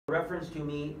reference to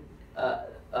me, a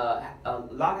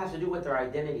lot has to do with their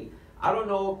identity. I don't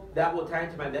know if that will tie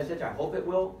into my message. I hope it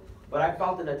will. But I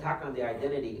felt an attack on the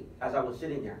identity as I was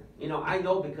sitting there. You know, I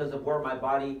know because of where my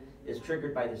body is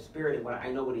triggered by the Spirit and what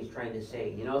I know what He's trying to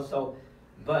say. You know, so,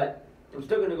 but I'm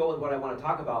still going to go with what I want to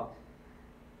talk about.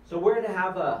 So we're going to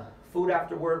have food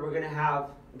afterward. We're going to have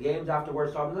games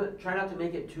afterward. So I'm going to try not to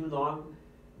make it too long.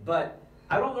 But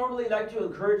I don't normally like to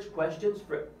encourage questions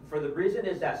for the reason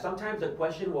is that sometimes a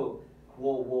question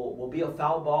will be a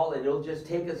foul ball and it'll just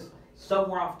take us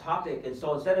somewhere off topic. And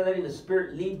so instead of letting the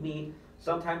Spirit lead me,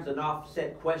 sometimes an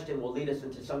offset question will lead us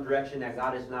into some direction that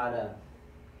God is not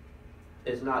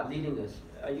leading us.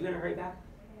 Are you going to hurry back?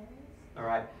 All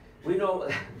right. We know,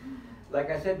 like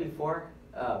I said before,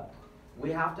 we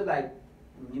have to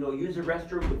use the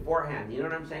restroom beforehand. You know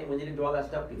what I'm saying? We need to do all that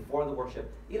stuff before the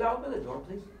worship. Eli, open the door,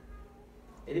 please.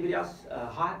 Anybody else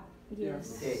hot?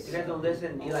 Yes. Okay. If you guys don't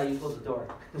listen, Eli, you close the door.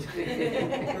 I'm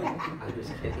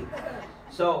just kidding.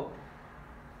 So,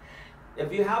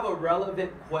 if you have a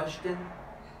relevant question,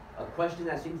 a question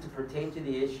that seems to pertain to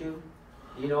the issue,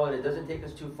 you know, and it doesn't take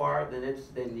us too far, then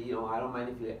you know, I don't mind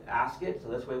if you ask it. So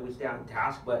this way we stay on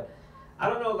task. But I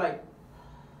don't know,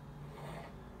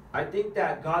 I think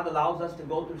that God allows us to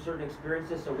go through certain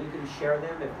experiences so we can share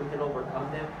them if we can overcome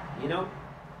them, you know?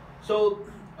 So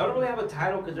I don't really have a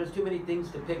title because there's too many things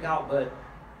to pick out, but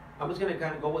I'm just going to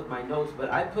kind of go with my notes.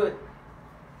 But I put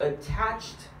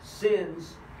attached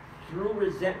sins through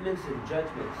resentments and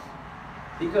judgments.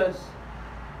 Because,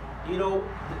 you know,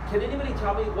 can anybody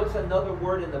tell me what's another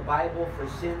word in the Bible for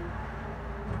sin?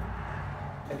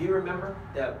 If you remember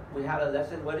that we had a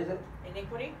lesson, what is it?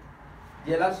 Iniquity.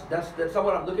 Yeah, that's not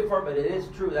what I'm looking for, but it is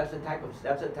true. That's a type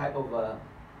of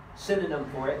synonym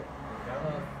for it.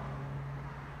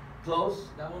 Close.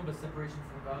 That one, but separation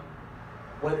from God.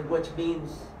 Which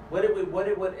means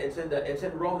it's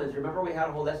in Romans. Remember we had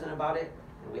a whole lesson about it,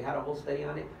 and we had a whole study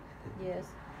on it. Yes.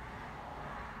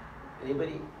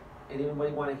 Anybody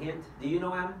want a hint? Do you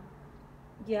know, Anna?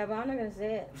 Yeah, but I'm not gonna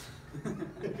say it.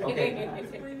 Okay.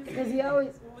 Because he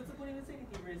always. What's the point of saying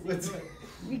anything?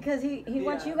 Because he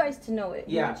wants you guys to know it.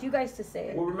 He wants you guys to say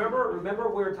it. Well, remember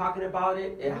we were talking about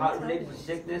it and how it relates to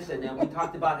sickness, and then we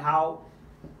talked about how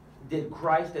did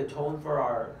Christ atone for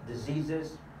our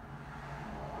diseases,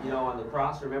 you know, on the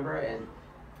cross, remember? And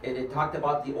it talked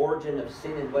about the origin of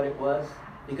sin and what it was.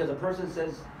 Because a person,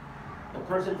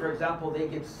 for example, they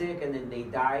get sick and then they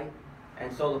die.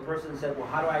 And so the person said, well,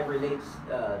 how do I relate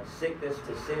sickness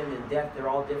to sin and death? They're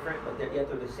all different, but yet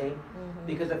they're the same. Mm-hmm.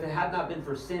 Because if it had not been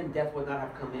for sin, death would not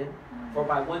have come in. Mm-hmm. For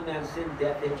by one man's sin,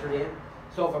 death entered in.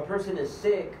 So if a person is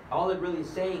sick, all it really is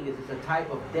saying is it's a type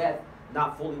of death,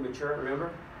 not fully mature,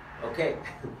 remember? Okay,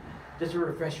 just to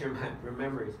refresh your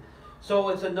memories. So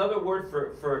it's another word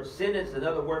for sin, it's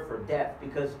another word for death.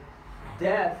 Because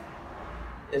death,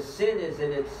 sin is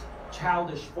in its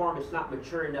childish form. It's not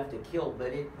mature enough to kill, but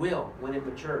it will when it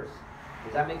matures.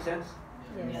 Does that make sense?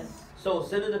 Yes. So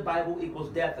sin in the Bible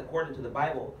equals death according to the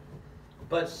Bible.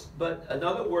 But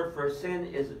another word for sin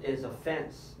is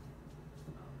offense.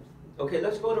 Okay,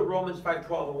 let's go to Romans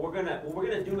 5:12. What we're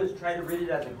gonna do is try to read it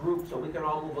as a group so we can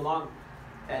all move along.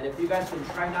 And if you guys can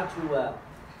try not to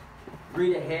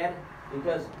read ahead,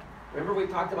 because remember we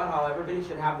talked about how everybody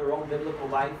should have their own biblical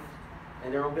life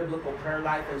and their own biblical prayer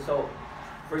life, and so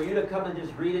for you to come and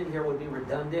just read it here would be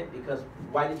redundant, because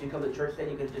why did you come to church then?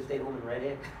 You could have just stayed home and read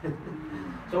it.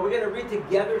 So we're going to read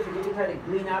together so we can try to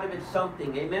glean out of it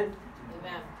something. Amen?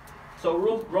 Amen. So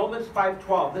Romans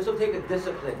 5:12. This will take a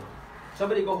discipline.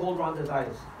 Somebody go hold Rhonda's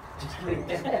eyes. Just kidding.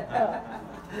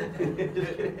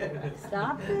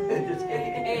 Stop it. Just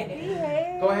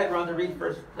kidding. Go ahead, Rhonda. Read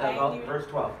verse 12.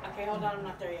 Okay, hold on. I'm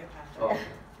not there yet, Pastor. Oh.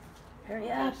 Hurry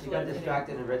up. You got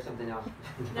distracted and read something else.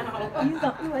 No. You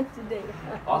thought you went today.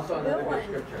 Also another good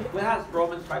scripture. What has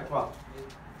Romans 5:12?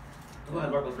 Go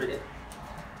ahead, Lord, let's read it.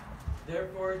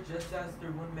 Therefore, just as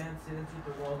through one man sin entered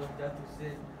the world, of death through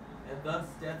sin, and thus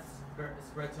death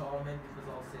spread to all men because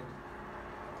all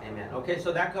sinned. Amen. Okay,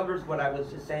 so that covers what I was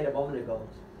just saying a moment ago.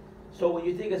 So when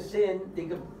you think of sin,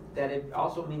 think of that it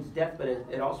also means death, but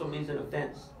it also means an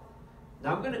offense.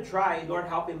 Now I'm going to try, Lord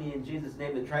helping me in Jesus'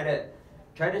 name, to try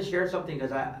to share something,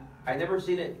 because I never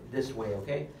seen it this way,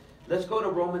 okay? Let's go to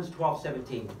Romans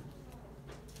 12:17.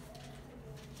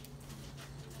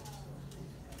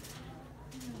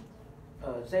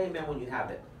 Say amen when you have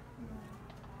it.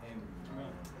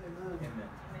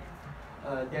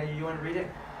 Amen. Daniel, you want to read it?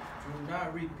 Do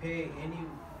not repay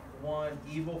anyone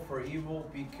evil for evil.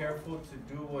 Be careful to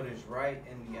do what is right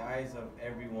in the eyes of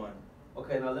everyone.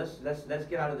 Okay, now let's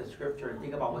get out of the scripture and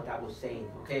think about what that was saying.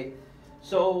 Okay,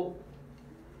 so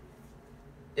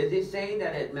Is it saying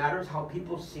that it matters how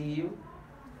people see you?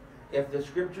 If the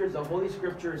scriptures, the Holy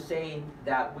Scripture is saying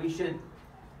that we should,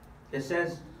 it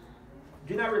says,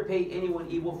 do not repay anyone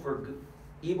evil for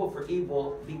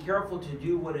evil. Be careful to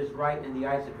do what is right in the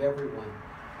eyes of everyone.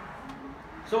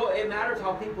 So it matters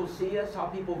how people see us, how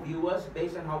people view us,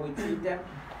 based on how we treat them.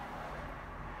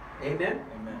 Amen?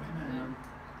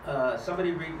 Amen.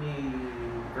 Somebody read me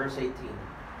verse 18.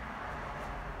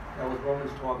 That was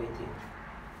Romans 12:18.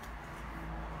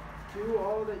 Do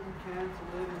all that you can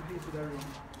to live in peace with everyone.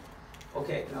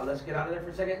 Okay, now let's get out of there for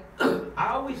a second.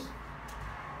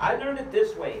 I learned it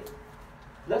this way.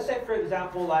 Let's say, for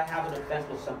example, I have an offense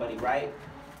with somebody, right?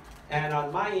 And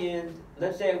on my end,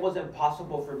 let's say it wasn't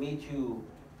possible for me to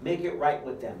make it right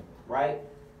with them, right?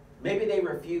 Maybe they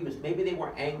refused, maybe they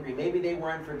were angry, maybe they were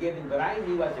unforgiving, but I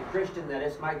knew as a Christian that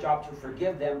it's my job to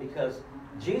forgive them, because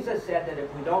Jesus said that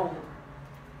if we don't,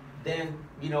 then,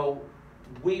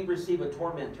 we receive a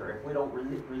tormentor if we don't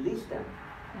release them.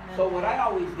 Amen. So what I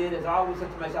always did is I always said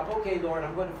to myself, okay, Lord,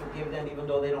 I'm going to forgive them even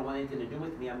though they don't want anything to do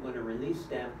with me. I'm going to release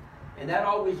them. And that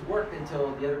always worked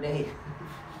until the other day.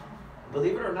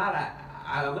 Believe it or not,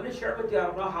 I'm going to share it with you. I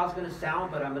don't know how it's going to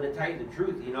sound, but I'm going to tell you the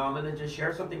truth. I'm going to just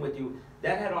share something with you.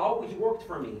 That had always worked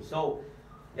for me. So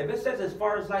if it says as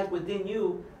far as lies within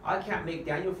you, I can't make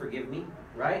Daniel forgive me,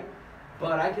 right?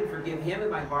 But I can forgive him in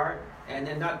my heart and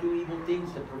then not do evil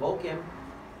things to provoke him.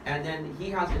 And then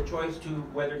he has the choice to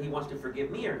whether he wants to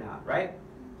forgive me or not, right?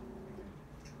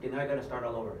 And now I got to start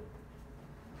all over.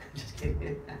 Just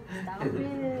kidding. Stop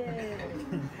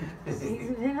it.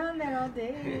 He's been on there all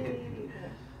day.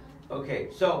 Okay,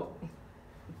 so,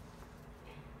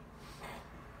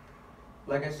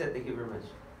 like I said, thank you very much.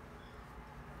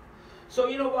 So,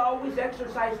 I always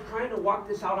exercise trying to walk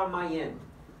this out on my end.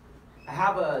 I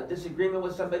have a disagreement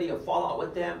with somebody, a fallout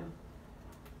with them.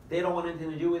 They don't want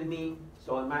anything to do with me.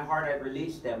 So in my heart, I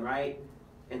release them, right?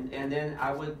 And then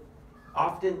I would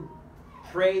often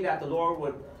pray that the Lord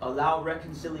would allow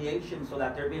reconciliation so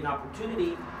that there'd be an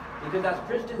opportunity. Because as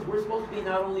Christians, we're supposed to be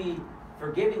not only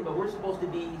forgiving, but we're supposed to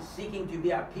be seeking to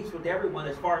be at peace with everyone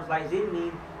as far as lies in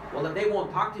me. Well, if they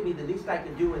won't talk to me, the least I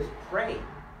can do is pray,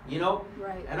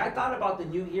 Right. And I thought about the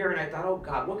new year, and I thought, oh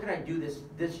God, what can I do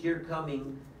this year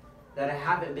coming that I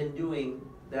haven't been doing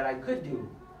that I could do?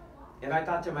 And I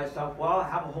thought to myself, well, I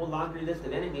have a whole laundry list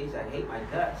of enemies. I hate my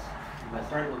guts. I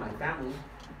started with my family.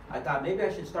 I thought maybe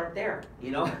I should start there,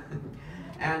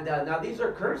 And now these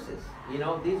are curses,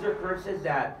 These are curses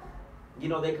that,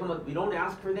 they come up. We don't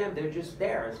ask for them. They're just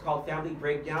there. It's called family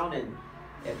breakdown. And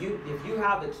if you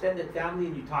have extended family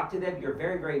and you talk to them, you're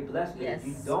very, very blessed. And Yes, if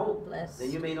you don't, blessed.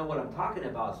 then you may know what I'm talking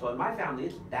about. So in my family,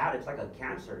 it's bad. It's like a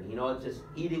cancer. It's just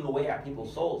eating away at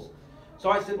people's souls. So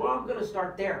I said, well, I'm going to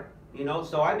start there.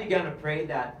 So I began to pray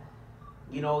that,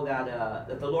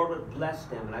 that the Lord would bless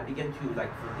them, and I began to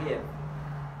forgive.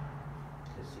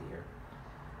 Let's see here.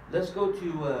 Let's go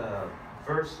to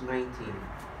verse 19.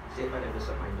 See if I didn't mess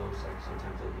up my notes like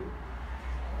sometimes I do.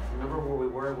 Remember where we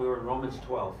were? We were in Romans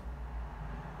 12.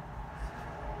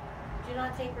 Do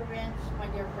not take revenge, my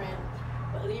dear friend,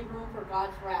 but leave room for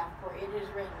God's wrath, for it is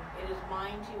written, it is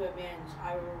mine to avenge,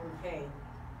 I will repay.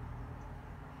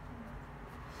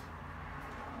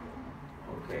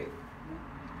 Okay.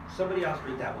 Somebody else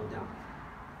read that one down.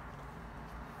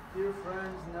 Dear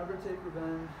friends, never take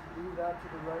revenge. Leave that to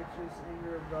the righteous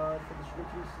anger of God. For the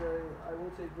scriptures say, I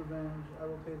will take revenge. I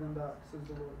will pay them back, says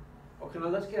the Lord. Okay, now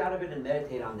let's get out of it and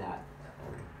meditate on that.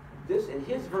 This, in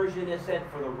his version, it said,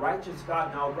 for the righteous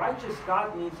God. Now, righteous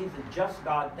God means he's a just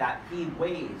God that he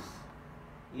weighs.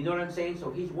 You know what I'm saying? So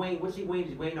he's weighing, what's he weighing?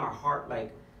 He's weighing our heart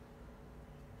like,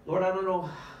 Lord, I don't know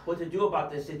what to do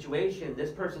about this situation.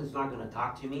 This person's not going to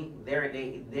talk to me.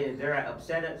 They're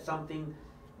upset at something.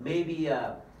 Maybe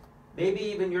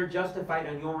even you're justified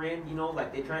on your end,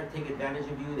 like they try to take advantage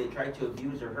of you. They try to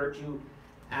abuse or hurt you.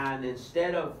 And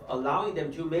instead of allowing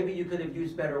them to, maybe you could have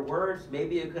used better words.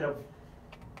 Maybe you could have,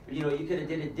 you could have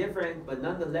did it different. But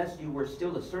nonetheless, you were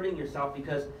still asserting yourself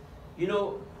because,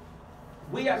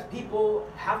 we as people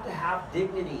have to have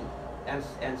dignity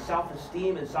and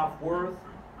self-esteem and self-worth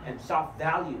and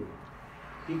self-value,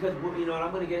 because we're, and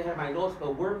I'm going to get ahead of my notes,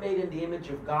 but we're made in the image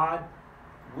of God.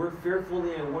 We're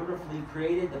fearfully and wonderfully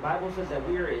created. The Bible says that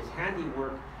we are his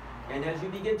handiwork. And as you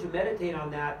begin to meditate on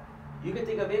that, you can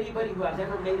think of anybody who has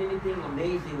ever made anything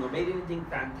amazing or made anything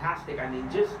fantastic. I mean,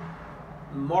 just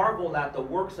marvel at the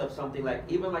works of something, like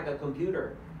even like a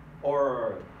computer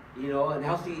or an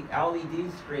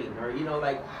LED screen, or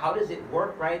like how does it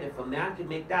work, right? If a man could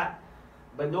make that,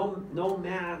 but no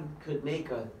man could make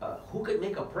who could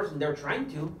make a person? They're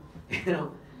trying to,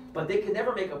 But they can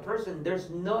never make a person. There's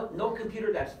no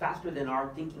computer that's faster than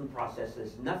our thinking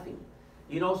processes. Nothing.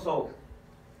 You know, so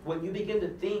when you begin to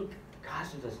think,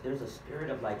 gosh, there's a spirit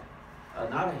of like,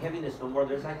 not a heaviness no more.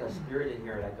 There's like a spirit in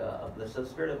here, like the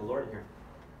spirit of the Lord in here.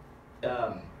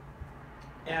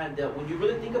 And when you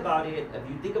really think about it, if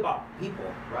you think about people,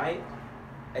 right,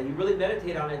 and you really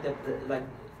meditate on it, like,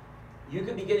 you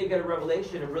could begin to get a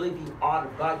revelation and really be awed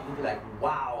of God. You could be like,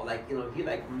 wow, like, you know, he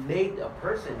like made a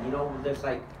person, you know, there's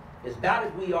like, as bad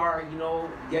as we are, you know,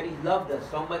 yet he loved us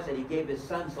so much that he gave his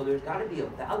son. So there's got to be a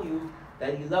value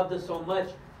that he loved us so much.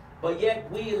 But yet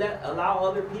we allow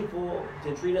other people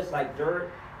to treat us like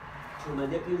dirt, to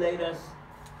manipulate us.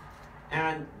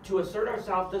 And to assert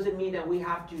ourselves doesn't mean that we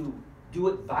have to do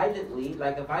it violently.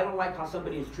 Like if I don't like how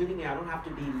somebody is treating me, I don't have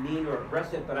to be mean or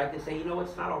aggressive, but I can say, you know,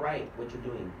 it's not all right what you're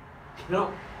doing. You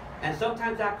know? And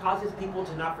sometimes that causes people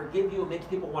to not forgive you. It makes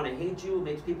people want to hate you. It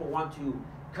makes people want to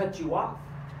cut you off.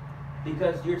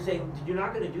 Because you're saying, you're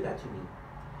not going to do that to me.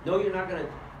 No, you're not going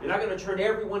to turn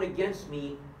everyone against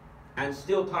me and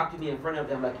still talk to me in front of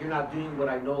them like you're not doing what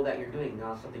I know that you're doing.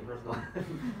 Now, something personal.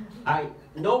 I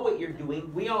know what you're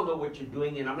doing. We all know what you're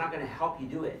doing, and I'm not going to help you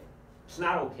do it. It's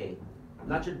not okay. I'm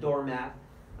not your doormat.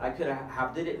 I could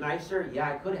have did it nicer. Yeah,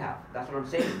 I could have. That's what I'm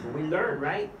saying. But we learn,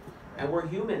 right? And we're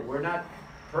human. We're not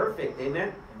perfect.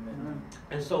 Amen? Amen.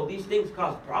 And so these things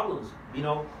cause problems, you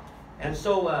know. And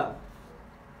so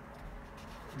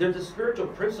there's a spiritual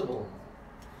principle.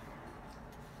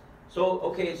 So,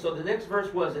 okay, so the next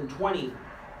verse was in 20.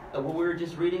 What we were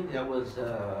just reading, that was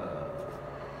 12.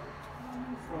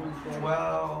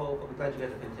 I'm glad you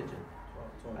guys are paying attention.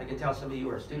 I can tell some of you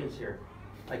are students here.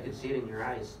 I can see it in your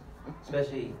eyes,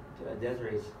 especially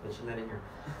Desiree's, but she's not in here.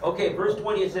 Okay, verse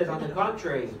 20, it says, on the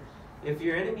contrary, if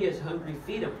your enemy is hungry,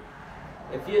 feed him.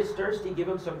 If he is thirsty, give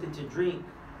him something to drink.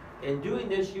 In doing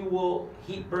this, you will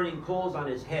heap burning coals on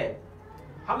his head.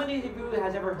 How many of you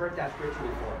has ever heard that scripture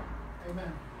before?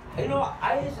 Amen. You know,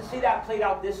 I used to see that played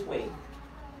out this way.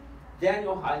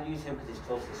 Daniel, I'll use him because he's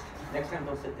closest. Next time,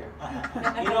 don't sit there.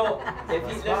 You know, if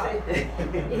he, let's say,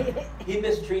 he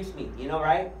mistreats me, you know,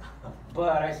 right?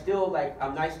 But I still, like,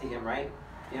 I'm nice to him, right?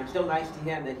 And I'm still nice to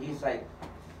him that he's like,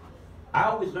 I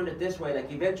always learned it this way.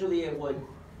 Like, eventually it would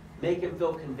make him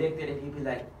feel convicted and he'd be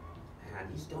like, man,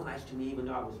 he's still nice to me even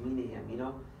though I was mean to him, you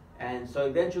know? And so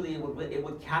eventually it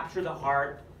would capture the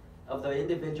heart of the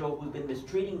individual who's been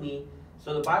mistreating me.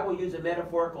 So the Bible uses a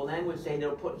metaphorical language saying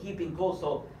they'll put heaping coals.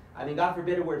 So, I mean, God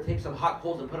forbid it were to take some hot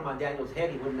coals and put them on Daniel's head.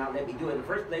 He would not let me do it in the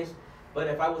first place. But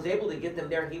if I was able to get them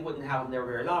there, he wouldn't have them there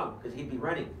very long because he'd be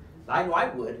running. I know I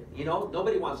would, you know.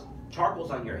 Nobody wants charcoals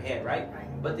on your head, right?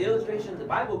 But the illustration the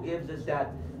Bible gives is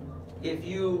that if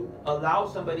you allow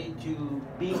somebody to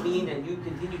be mean and you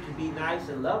continue to be nice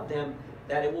and love them,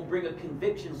 that it will bring a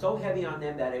conviction so heavy on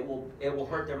them that it will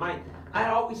hurt their mind. I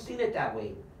had always seen it that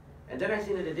way. And then I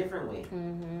seen it a different way.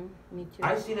 Mm-hmm. Me too.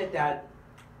 I seen it that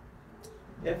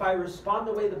if I respond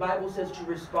the way the Bible says to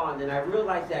respond, and I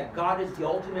realize that God is the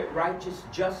ultimate righteous,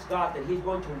 just God, that he's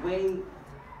going to weigh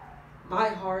my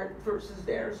heart versus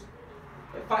theirs.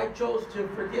 If I chose to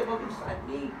forgive them inside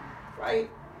me, right,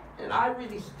 and I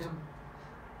release them,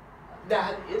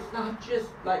 that it's not just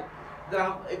like that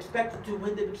I'm expected to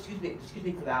win them. Excuse me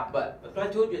for that, but I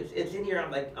told you it's in here.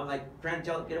 I'm like trying to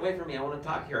tell them, get away from me. I want to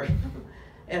talk here.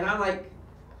 And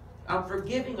I'm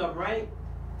forgiving them, right?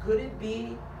 Could it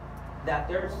be that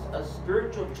there's a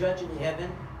spiritual judge in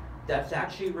heaven that's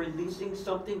actually releasing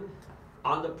something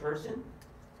on the person?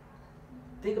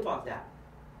 Think about that.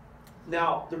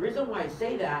 Now, the reason why I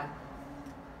say that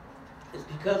is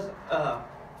because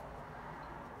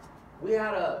we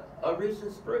had a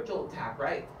recent spiritual attack,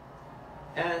 right?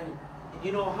 And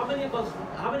you know, how many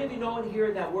of you know in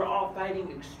here that we're all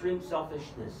fighting extreme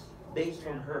selfishness based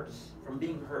from hurts, from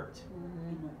being hurt?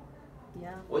 Mm-hmm.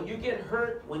 Yeah. When you get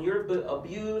hurt, when you're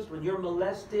abused, when you're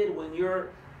molested, when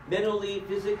you're mentally,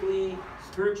 physically,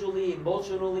 spiritually,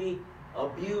 emotionally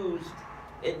abused,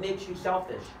 it makes you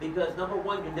selfish. Because number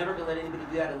one, you're never going to let anybody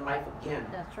do that in life again.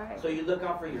 That's right. So you look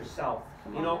out for yourself.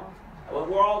 Come you on know, now. well,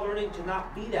 we're all learning to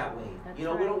not be that way. That's you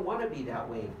know, we right. don't want to be that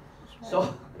way. That's right.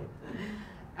 So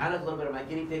Anna's a little bit of my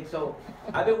guinea pig. So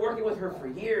I've been working with her for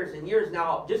years and years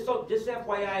now. Just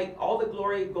FYI, all the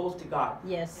glory goes to God.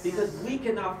 Yes. Because we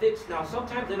cannot fix. Now,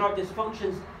 sometimes in our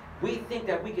dysfunctions, we think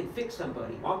that we can fix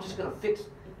somebody. Well, I'm just going to fix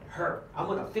her. I'm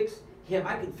going to fix him.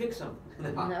 I can fix him.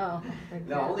 No.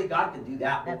 No, only God can do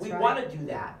that. But That's we right. want to do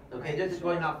that. Okay, this is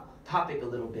going off topic a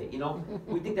little bit. You know,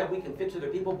 we think that we can fix other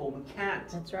people, but we can't.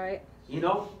 That's right. You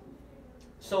know,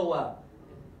 so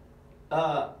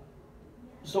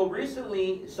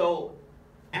recently,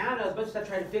 Anna, as much as I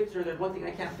try to fix her, there's one thing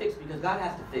I can't fix because God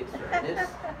has to fix her. And it's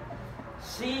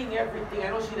seeing everything. I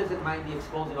know she doesn't mind me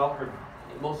exposing all her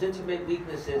most intimate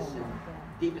weaknesses and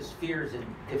deepest fears and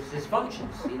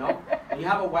dysfunctions, you know. When you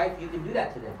have a wife, you can do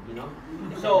that to them, you know.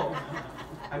 So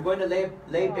I'm going to lay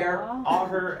bare all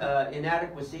her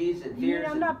inadequacies and You mean fears.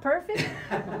 I'm not perfect?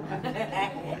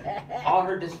 All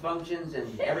her dysfunctions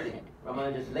and everything. I'm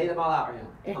going to just lay them all out right now.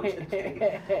 I'm just kidding.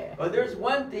 But there's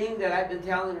one thing that I've been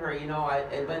telling her, you know,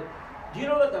 but do you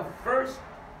know that the first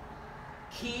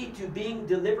key to being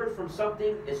delivered from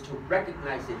something is to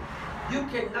recognize it? You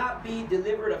cannot be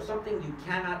delivered of something you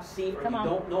cannot see or Come you on.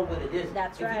 don't know what it is.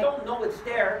 That's if right. you don't know it's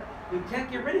there, you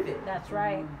can't get rid of it. That's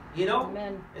right. You know?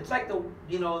 Amen. It's like like a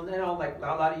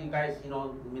lot of you guys, you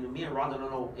know, me and Rhonda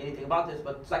don't know anything about this,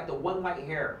 but it's like the one white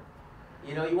hair.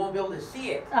 You know, you won't be able to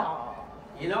see it. Oh.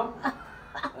 You know?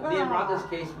 Me and Rhonda's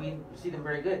case, we see them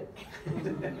very good.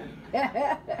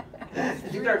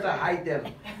 She starts to hide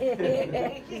them.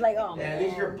 She's like, oh And man. at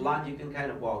least you're blonde, you can kind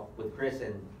of, well, with Chris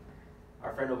and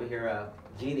our friend over here,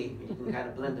 Jeannie, you can kind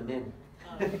of blend them in.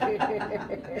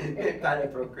 Kind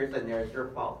of throw Chris in there, it's your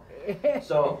fault.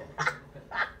 So.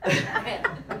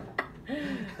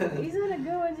 He's on a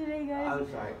good one today, guys. I'm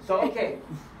sorry. So, okay.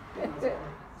 So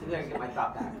I gotta get my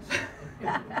thought back.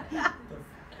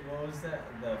 What was that?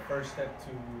 The first step to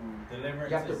deliverance?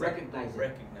 You have to is recognize it.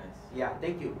 Recognize. Yeah,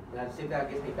 thank you. Now, see if that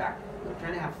gets me back. I'm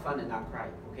trying to have fun and not cry,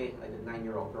 okay? Like a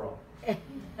 9-year-old girl.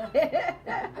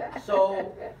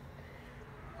 So,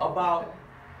 about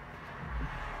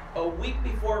a week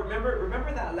before,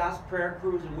 remember that last prayer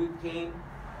cruise and we came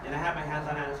and I had my hands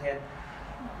on Anna's head?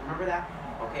 Remember that?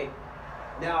 Okay.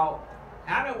 Now,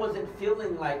 Anna wasn't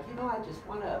feeling like, you know, I just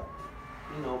want to,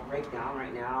 you know, break down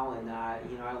right now and,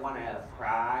 you know, I want to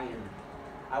cry and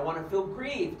I want to feel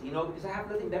grieved, you know, because I have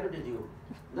nothing better to do.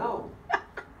 No.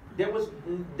 There was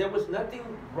nothing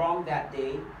wrong that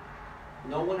day.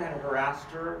 No one had harassed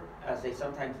her, as they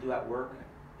sometimes do at work,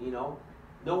 you know.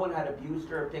 No one had abused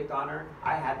her or picked on her.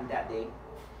 I hadn't that day,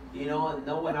 you know, and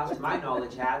no one else to my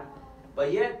knowledge had.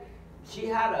 But yet, she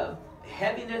had a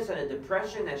heaviness and a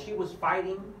depression that she was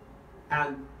fighting,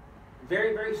 and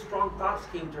very, very strong thoughts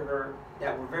came to her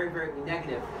that were very, very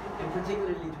negative, and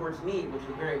particularly towards me, which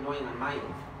was very annoying on my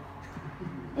end.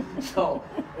 So,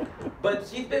 but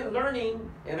she's been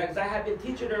learning, and as I have been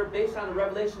teaching her based on the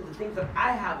revelations and things that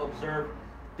I have observed,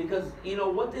 because, you know,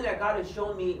 one thing that God has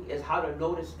shown me is how to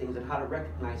notice things and how to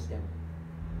recognize them.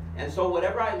 And so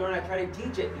whatever I learn, I try to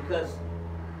teach it, because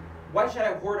why should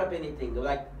I hoard up anything?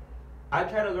 Like, I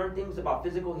try to learn things about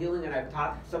physical healing, and I've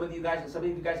taught some of you guys, and some of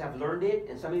you guys have learned it,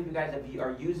 and some of you guys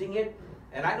are using it.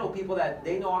 And I know people that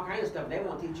they know all kinds of stuff, and they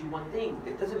won't teach you one thing.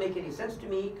 It doesn't make any sense to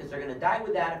me, because they're going to die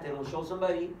with that if they don't show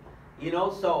somebody, you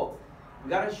know. So we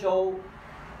got to show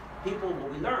people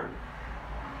what we learn.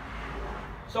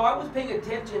 So I was paying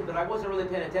attention, but I wasn't really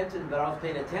paying attention. But I was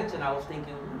paying attention. I was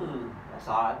thinking, that's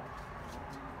odd.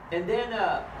 And then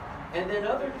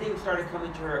other things started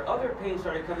coming to her. Other pain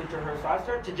started coming to her. So I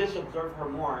started to just observe her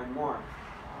more and more.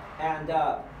 And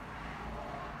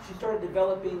she started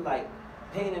developing like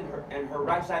pain in her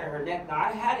right side of her neck. Now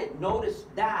I hadn't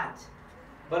noticed that,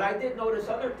 but I did notice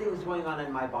other things going on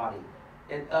in my body.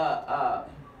 And now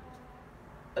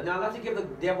not to give the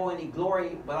devil any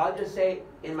glory, but I'll just say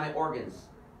in my organs.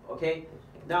 Okay?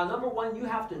 Now, number one, you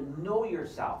have to know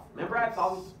yourself. Remember I've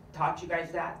always taught you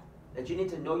guys that you need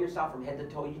to know yourself from head to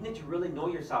toe. You need to really know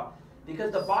yourself,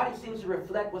 because the body seems to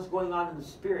reflect what's going on in the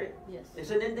spirit. Yes.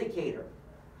 It's an indicator.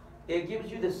 It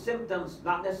gives you the symptoms,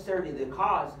 not necessarily the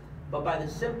cause, but by the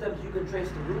symptoms you can trace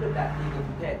the root of that thing if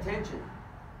you pay attention.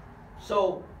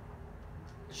 So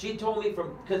she told me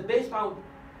because based on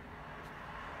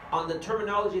the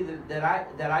terminology that I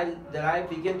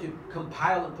begin to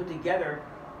compile and put together,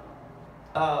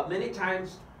 many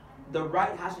times the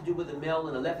right has to do with the male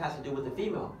and the left has to do with the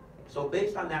female. So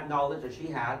based on that knowledge that she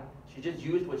had, she just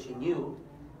used what she knew,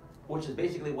 which is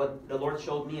basically what the Lord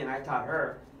showed me and I taught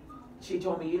her. She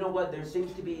told me, you know what, there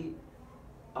seems to be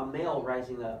a male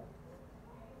rising up.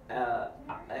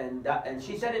 And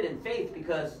she said it in faith,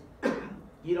 because,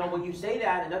 you know, when you say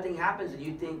that and nothing happens and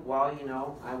you think, well, you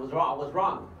know, I was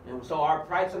wrong. And so our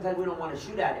pride, sometimes we don't want to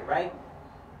shoot at it, right?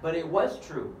 But it was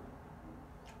true.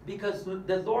 Because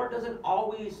the Lord doesn't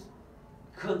always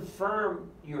confirm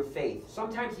your faith.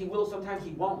 Sometimes He will, sometimes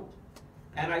He won't.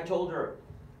 And I told her,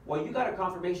 well, you got a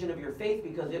confirmation of your faith,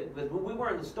 because when we were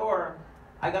in the store,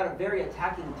 I got a very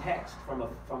attacking text from a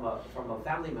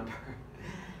family member.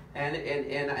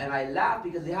 and I laughed,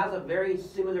 because he has a very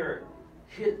similar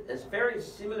history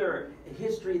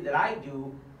that I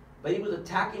do, but he was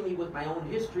attacking me with my own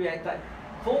history. I thought,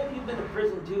 fool, you've been to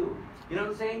prison too. You know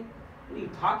what I'm saying? What are you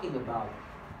talking about?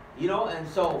 You know, and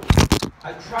so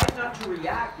I try not to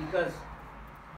react because